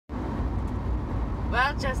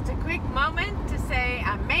Well, just a quick moment to say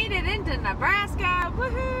I made it into Nebraska.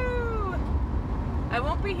 Woohoo! I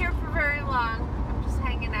won't be here for very long. I'm just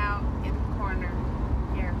hanging out in the corner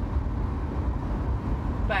here.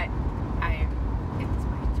 But it's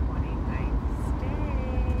my 29th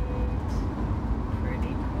state.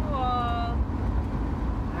 Pretty cool.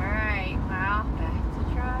 Alright, well, back to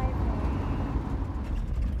driving.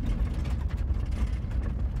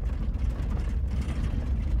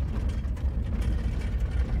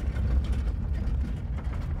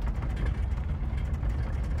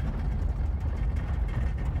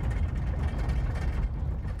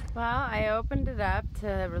 Well, I opened it up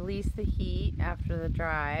to release the heat after the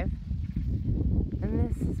drive, and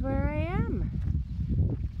this is where I am.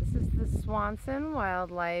 This is the Swanson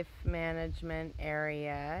Wildlife Management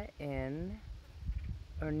Area in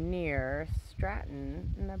or near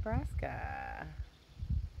Stratton, Nebraska.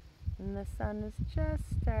 And the sun is just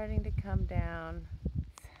starting to come down.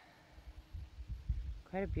 It's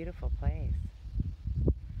quite a beautiful place.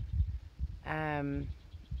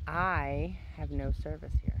 I have no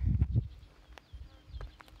service here.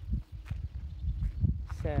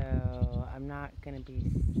 So I'm not going to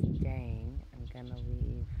be staying. I'm going to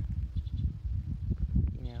leave,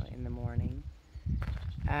 in the morning.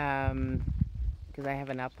 Because I have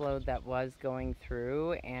an upload that was going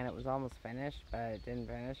through and it was almost finished, but it didn't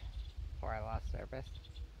finish before I lost service.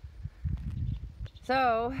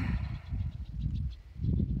 So,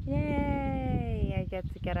 yay! I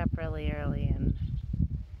get to get up really early and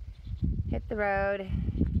hit the road.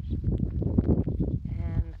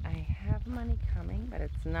 And I have money coming, but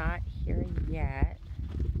it's not here yet.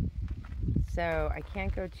 So I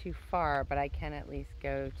can't go too far, but I can at least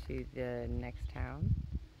go to the next town.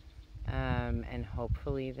 And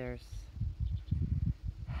hopefully there's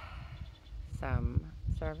some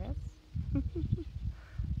service.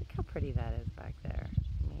 Look how pretty that is back there.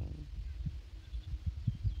 I mean,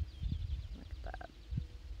 look at that.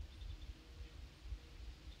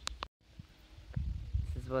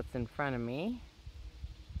 This is what's in front of me.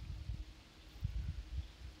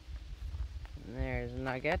 And there's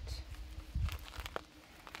Nugget.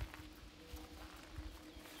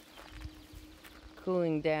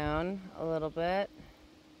 Cooling down a little bit.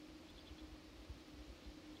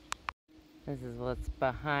 This is what's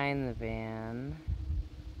behind the van.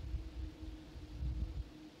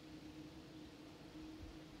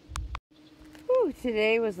 Whew,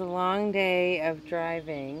 today was a long day of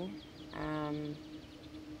driving.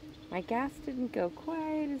 My gas didn't go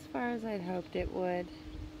quite as far as I'd hoped it would.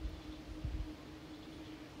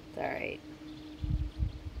 It's alright.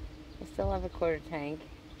 I still have a quarter tank.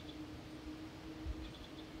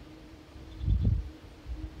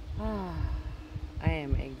 I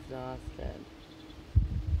am exhausted.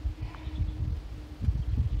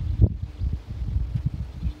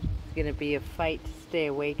 It's gonna be a fight to stay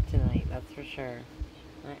awake tonight, that's for sure.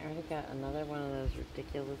 I already got another one of those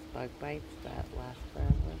ridiculous bug bites that last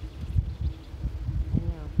forever. I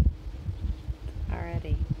know.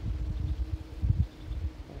 Already.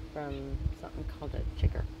 They're from something called a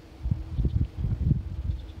chicker.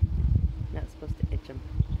 Not supposed to itch them.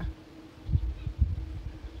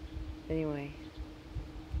 Anyway,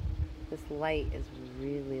 this light is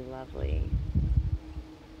really lovely.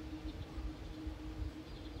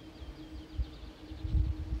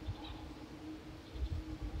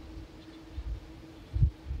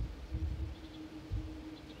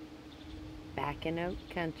 Back in Oak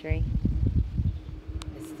Country.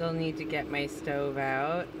 I still need to get my stove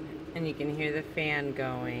out, and you can hear the fan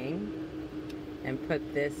going, and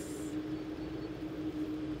put this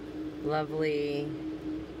lovely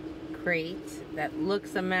crate that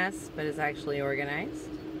looks a mess but is actually organized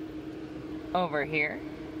over here.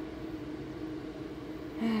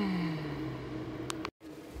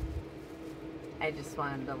 I just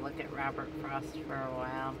wanted to look at Robert Frost for a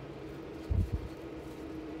while,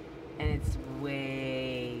 and it's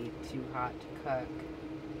way too hot to cook.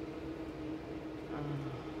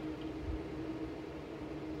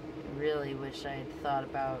 I really wish I had thought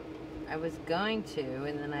about, I was going to,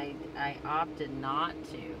 and then I opted not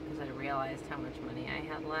to because I realized how much money I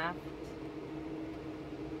had left.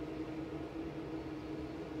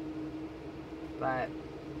 But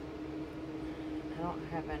I don't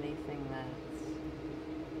have anything that's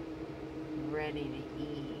ready to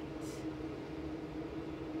eat,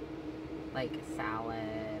 like a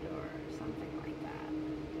salad or something like that.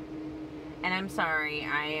 And I'm sorry,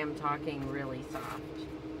 I am talking really soft.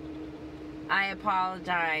 I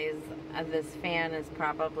apologize, this fan is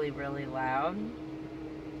probably really loud.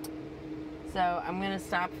 So I'm gonna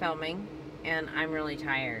stop filming, and I'm really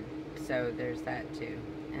tired, so there's that too.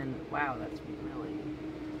 And wow, that's really,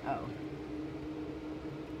 oh,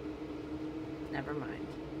 never mind.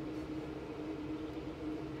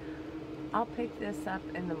 I'll pick this up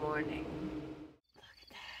in the morning. Look at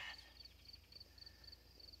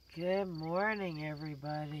that. Good morning,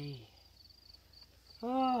 everybody.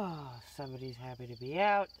 Oh, somebody's happy to be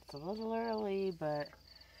out. It's a little early, but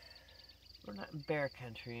we're not in bear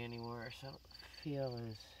country anymore, so I don't feel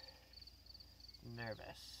as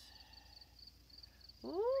nervous.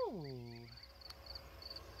 Ooh.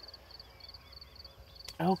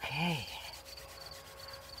 Okay.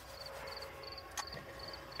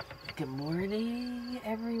 Good morning,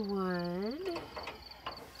 everyone.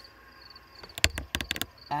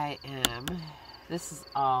 This is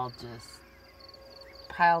all just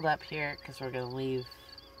piled up here because we're going to leave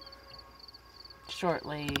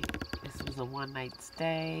shortly. This was a one-night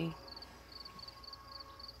stay.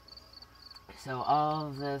 So all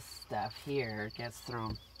of this stuff here gets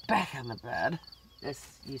thrown back on the bed.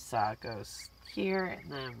 This, you saw, goes here,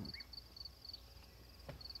 and then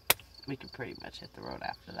we can pretty much hit the road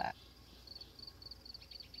after that.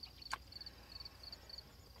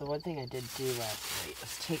 The one thing I did do last night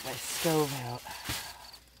was take my stove out.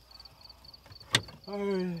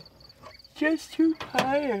 I'm just too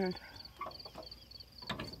tired.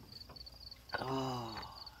 Oh,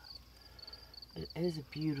 it is a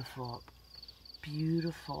beautiful,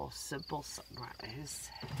 beautiful, simple sunrise.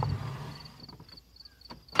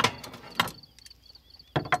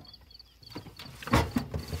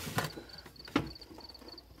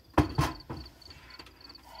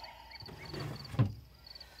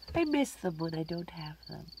 I miss them when I don't have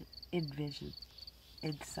them in vision,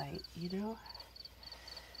 in sight, you know?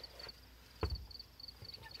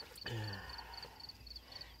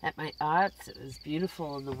 At my aunt's, it was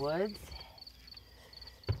beautiful in the woods.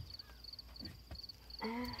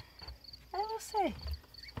 I will say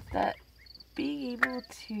that being able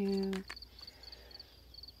to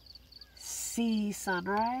see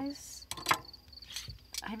sunrise,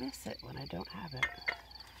 I miss it when I don't have it.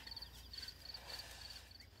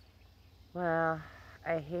 Well,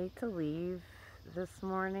 I hate to leave this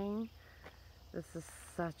morning. This is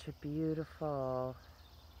such a beautiful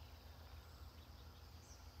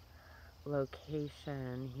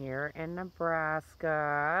location here in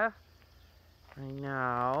Nebraska. I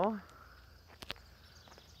know.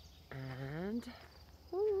 And,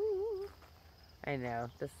 woo, I know,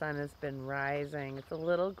 the sun has been rising. It's a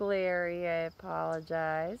little glary, I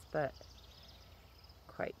apologize, but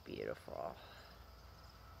quite beautiful.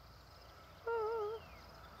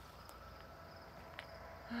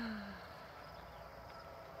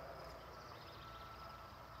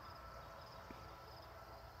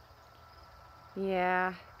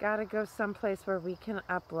 Yeah, gotta go someplace where we can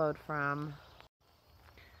upload from.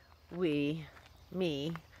 Me,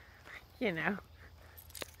 you know.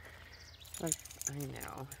 Like, I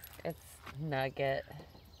know, it's Nugget.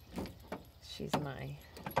 She's my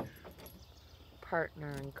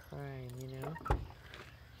partner in crime, you know.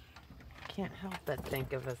 Can't help but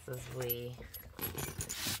think of us as we.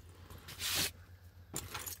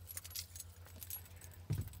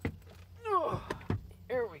 Oh,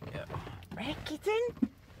 here we go. Right, kitten?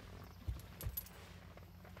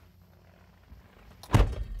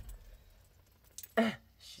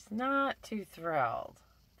 She's not too thrilled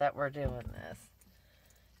that we're doing this.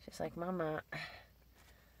 She's like, Mama,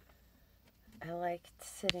 I like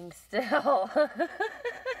sitting still. There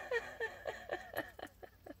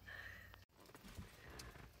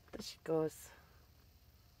she goes.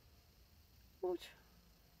 Ooh,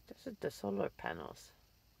 those are the solar panels.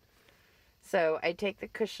 So I take the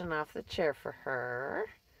cushion off the chair for her.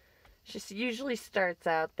 She usually starts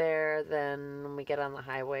out there, then when we get on the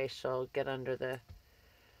highway, she'll get under the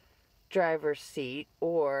driver's seat,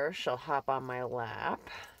 or she'll hop on my lap.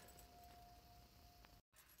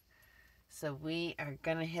 So we are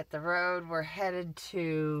gonna hit the road. We're headed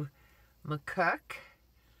to McCook,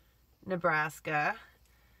 Nebraska,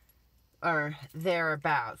 or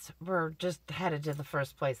thereabouts. We're just headed to the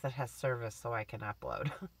first place that has service so I can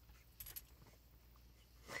upload.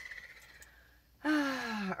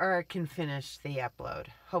 Or I can finish the upload.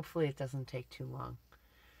 Hopefully it doesn't take too long.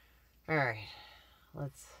 Alright,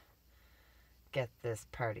 let's get this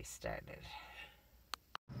party started.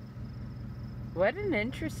 What an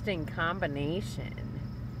interesting combination.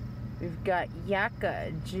 We've got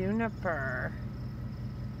yucca, juniper,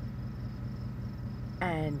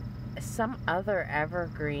 and some other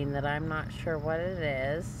evergreen that I'm not sure what it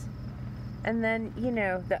is. And then, you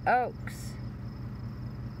know, the oaks.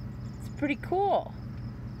 It's pretty cool.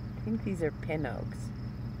 I think these are pin oaks.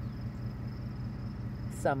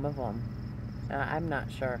 Some of them. I'm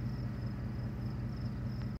not sure.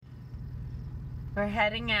 We're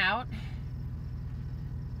heading out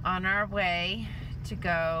on our way to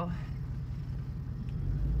go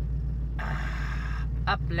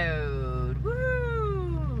upload.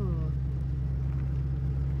 Woo!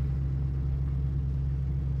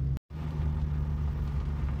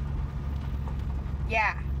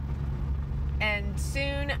 Yeah. And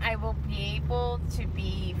soon I will be able to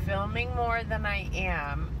be filming more than I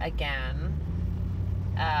am again,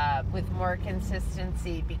 with more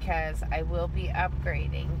consistency, because I will be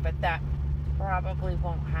upgrading, but that probably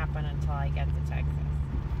won't happen until I get to Texas.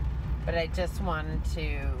 But I just wanted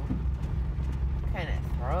to kind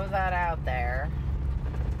of throw that out there.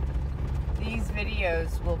 These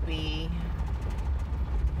videos will be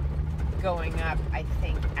going up, I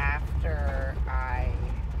think, after I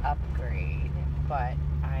upgrade, but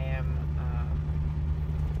I am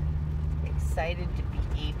excited to be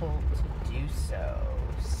able to do so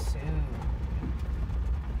soon.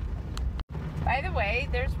 By the way,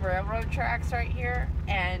 there's railroad tracks right here,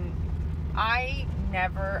 and I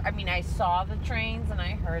saw the trains and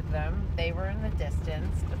I heard them. They were in the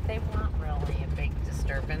distance, but they weren't really a big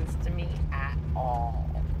disturbance to me at all.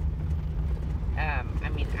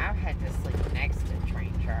 I've had to sleep next to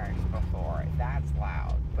train tracks before. That's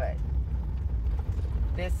loud, but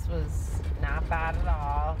this was not bad at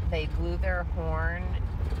all. They blew their horn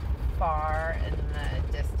far in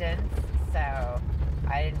the distance, so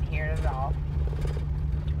I didn't hear it at all.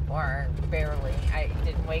 Or barely. It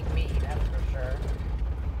didn't wake me, that's for sure.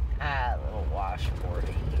 A little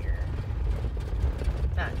washboardy here.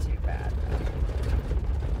 Not too bad,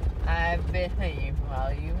 though. I've been,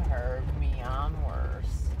 well, you heard me on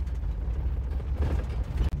worse.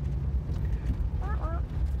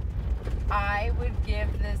 I would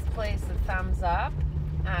give this place a thumbs up.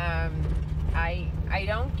 I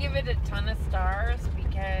don't give it a ton of stars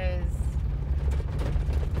because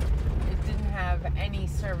it didn't have any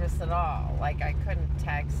service at all. Like, I couldn't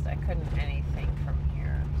text, I couldn't anything from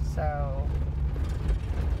here. So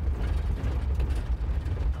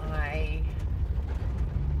I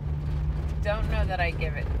don't know that I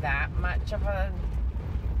give it that much of a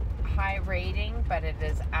high rating, but it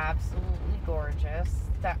is absolutely gorgeous.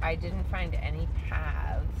 That I didn't find any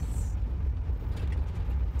paths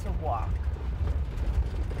to walk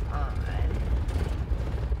on.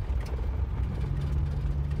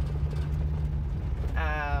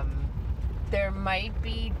 There might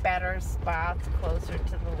be better spots closer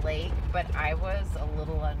to the lake, but I was a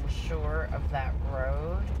little unsure of that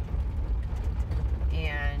road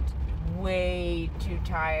and way too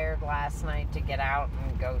tired last night to get out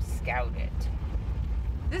and go scout it.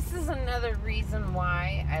 This is another reason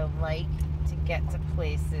why I like to get to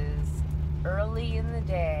places early in the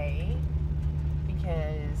day,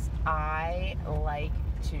 because I like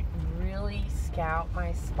to really scout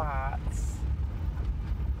my spots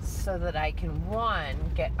so that I can, one,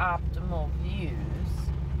 get optimal views,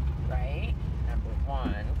 right? Number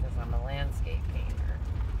one, because I'm a landscape painter.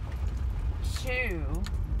 Two,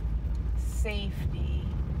 safety.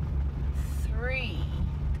 Three,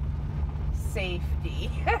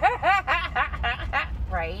 safety.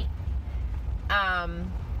 Right?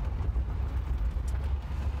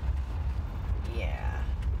 Yeah.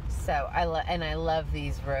 So I love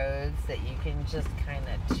these roads that you can just kind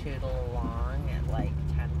of tootle along at like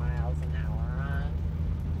 10 miles an hour on.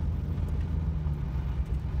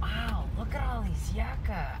 Wow, look at all these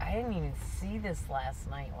yucca. I didn't even see this last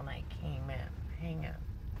night when I came in. Hang on.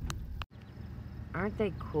 Aren't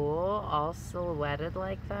they cool? All silhouetted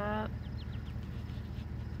like that?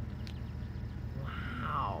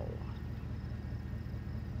 Wow.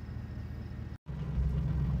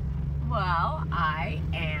 Well, I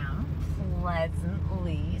am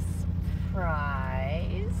pleasantly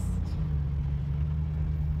surprised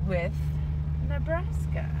with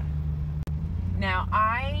Nebraska. Now,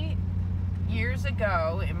 I, years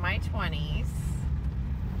ago in my 20s,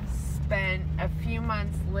 spent a few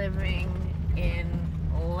months living in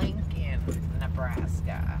Lincoln,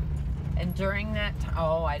 Nebraska. And during that time,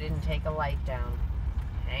 oh, I didn't take a light down.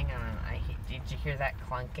 Hang on, did you hear that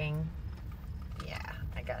clunking? Yeah,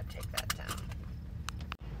 I gotta take that down.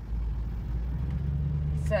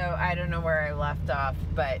 So, I don't know where I left off,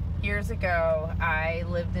 but years ago, I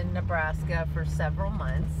lived in Nebraska for several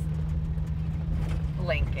months,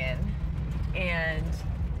 Lincoln, and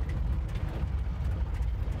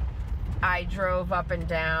I drove up and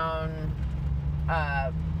down.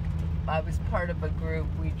 I was part of a group.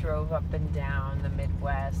 We drove up and down the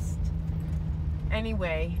Midwest.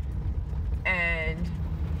 Anyway, and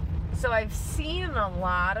so I've seen a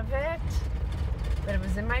lot of it, but it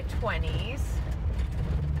was in my 20s,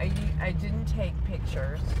 I didn't take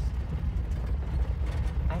pictures.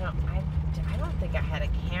 I don't think I had a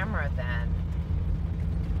camera then.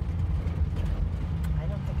 I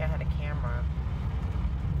don't think I had a camera.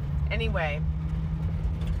 Anyway,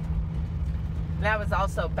 that was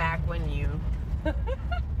also back when you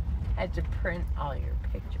had to print all your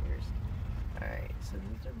pictures. Alright, so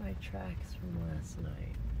these are my tracks from last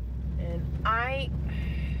night. And I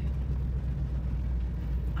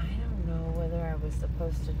don't know whether I was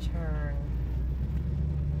supposed to turn.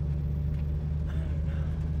 I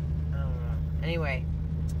don't know. Anyway.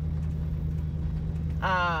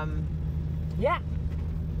 Yeah.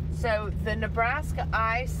 So the Nebraska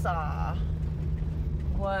I saw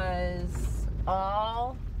was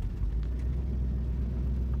all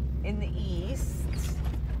in the east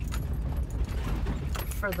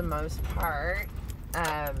for the most part.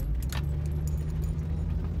 I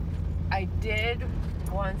did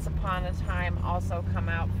once upon a time also come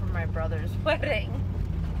out for my brother's wedding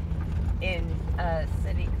in a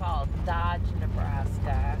city called Dodge,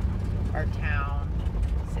 Nebraska, or town,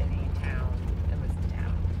 city, town. It was a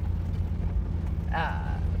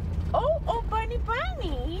town. Oh, bunny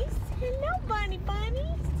bunnies. Hello, bunny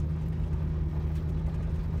bunnies.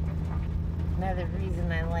 Another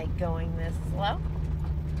reason I like going this slow.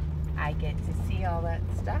 I get to see all that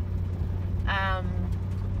stuff.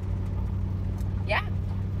 Yeah.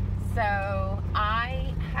 So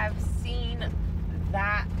I have seen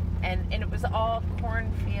that, and it was all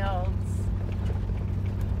cornfields.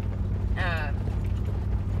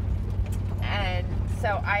 And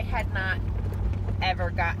so I had not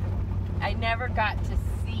ever I never got to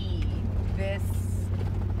see this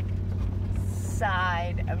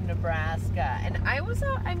side of Nebraska. And I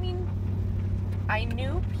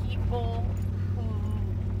knew people who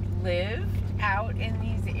lived out in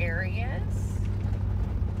these areas.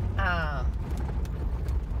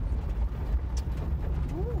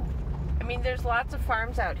 There's lots of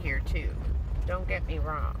farms out here too. Don't get me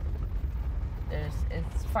wrong.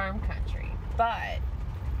 It's farm country, but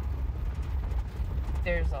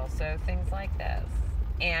there's also things like this.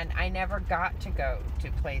 And I never got to go to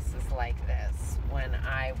places like this when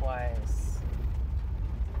I was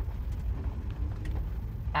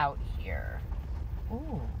out here.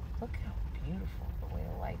 Ooh, look how beautiful the way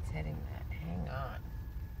the light's hitting that. Hang on.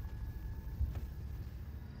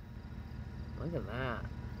 Look at that.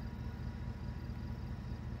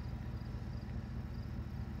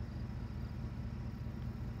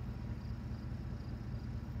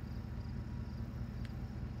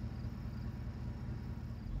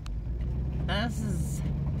 This is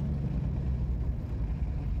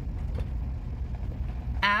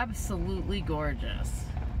absolutely gorgeous.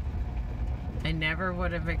 I never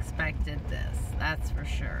would have expected this, that's for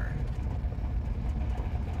sure.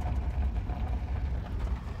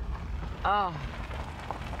 Oh.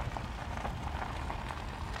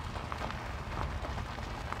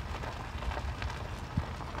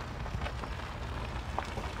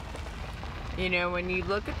 You know, when you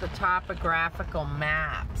look at the topographical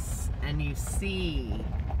maps and you see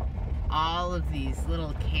all of these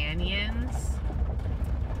little canyons,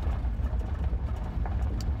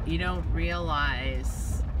 you don't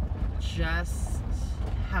realize just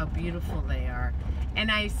how beautiful they are.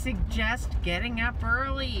 And I suggest getting up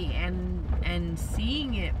early and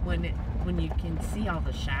seeing it when you can see all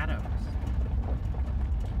the shadows.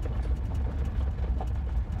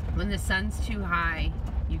 When the sun's too high,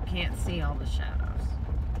 you can't see all the shadows.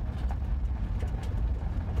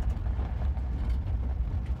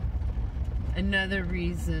 Another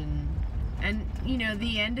reason, and you know,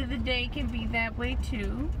 the end of the day can be that way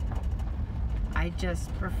too. I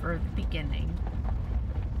just prefer the beginning.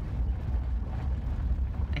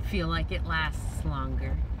 I feel like it lasts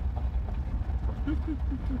longer.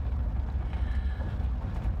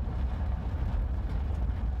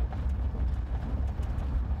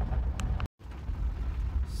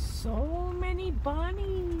 So many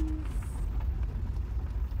bunnies.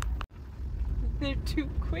 They're too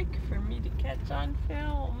quick for me to catch on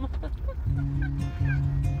film.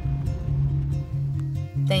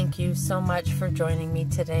 Thank you so much for joining me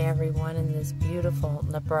today, everyone, in this beautiful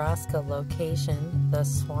Nebraska location, the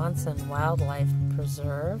Swanson Wildlife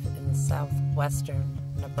Preserve in southwestern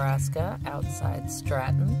Nebraska, outside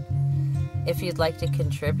Stratton. If you'd like to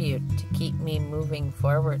contribute to keep me moving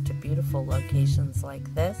forward to beautiful locations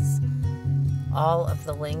like this, all of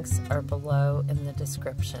the links are below in the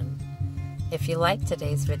description. If you liked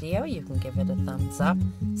today's video, you can give it a thumbs up,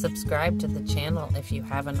 subscribe to the channel if you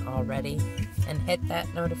haven't already, and hit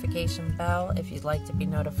that notification bell if you'd like to be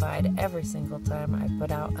notified every single time I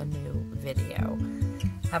put out a new video.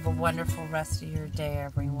 Have a wonderful rest of your day,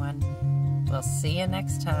 everyone. We'll see you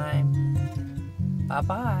next time.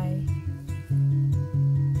 Bye-bye.